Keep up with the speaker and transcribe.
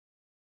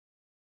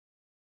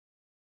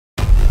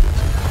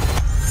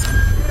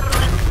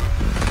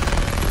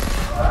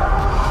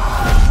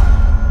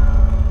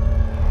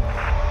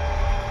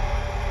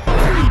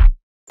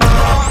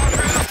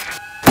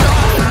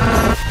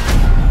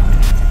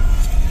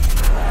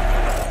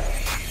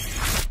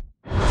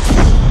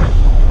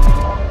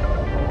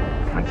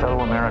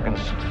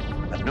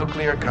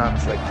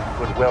conflict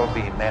could well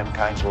be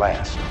mankind's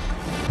last.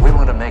 We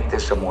want to make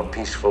this a more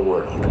peaceful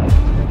world.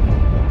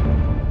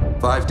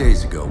 5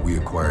 days ago, we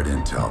acquired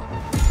intel.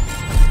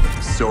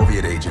 The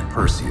Soviet agent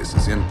Perseus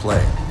is in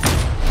play.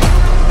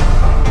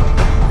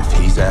 If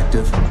he's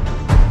active,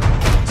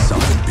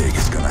 something big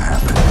is gonna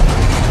happen.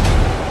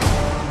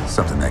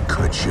 Something that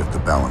could shift the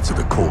balance of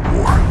the Cold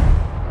War.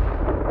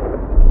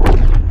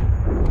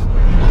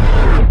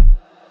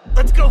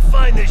 Let's go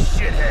find this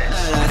shithead!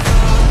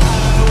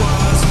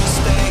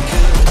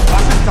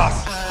 Was ist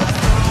das?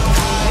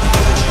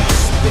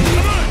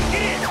 Come on,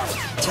 get in!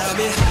 Tell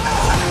me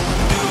how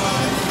do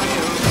I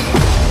feel?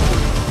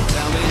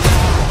 Tell me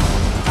now,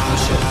 how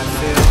should I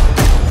feel?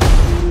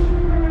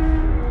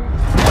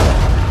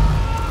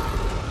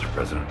 Mr.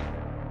 President.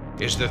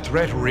 Is the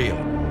threat real?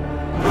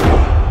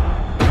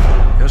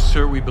 Yes,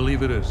 sir, we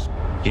believe it is.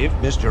 Give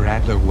Mr.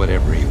 Adler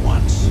whatever he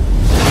wants. Do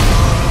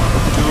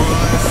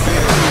I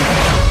feel?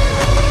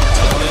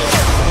 Tell me,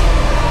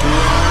 do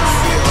I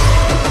feel?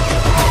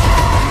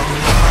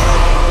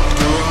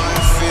 Do I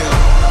feel?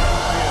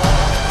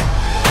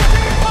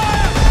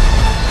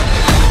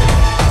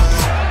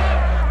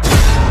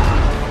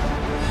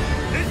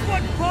 This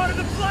wasn't part of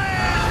the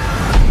plan!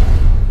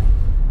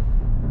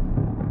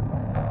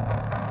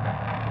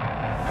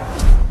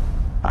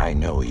 I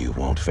know you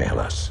won't fail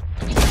us.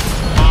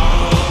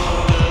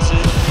 How does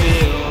it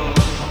feel?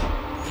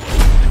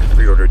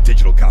 Pre-order a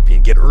digital copy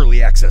and get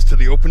early access to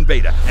the open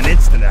beta and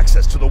instant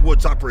access to the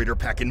Woods Operator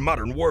Pack in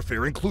Modern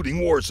Warfare,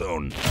 including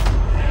Warzone.